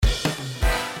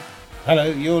Hello,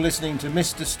 you're listening to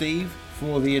Mr. Steve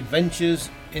for the Adventures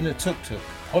in a Tuk-Tuk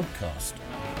podcast.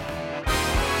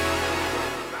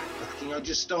 I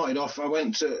just started off, I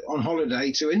went on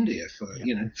holiday to India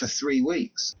for 3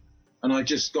 weeks. And I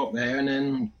just got there and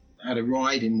then had a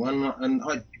ride in one, and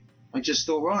I just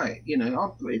thought, right,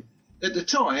 at the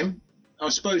time, I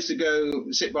was supposed to go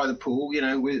sit by the pool,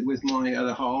 with my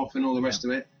other half and all the rest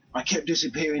of it. I kept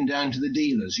disappearing down to the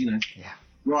dealers,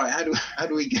 Right, how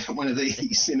do we get one of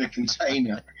these in a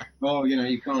container? Oh,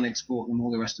 you can't export them, all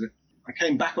the rest of it. I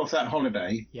came back off that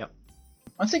holiday. Yep.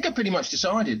 I think I pretty much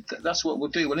decided that's what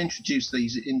we'll do. We'll introduce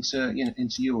these into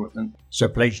Europe. So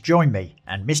please join me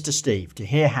and Mr. Steve to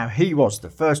hear how he was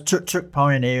the first tuk-tuk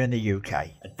pioneer in the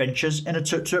UK. Adventures in a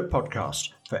Tuk-Tuk podcast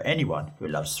for anyone who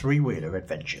loves three-wheeler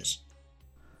adventures.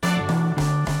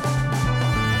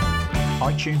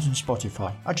 iTunes and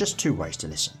Spotify are just two ways to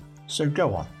listen. So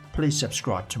go on, please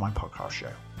subscribe to my podcast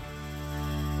show.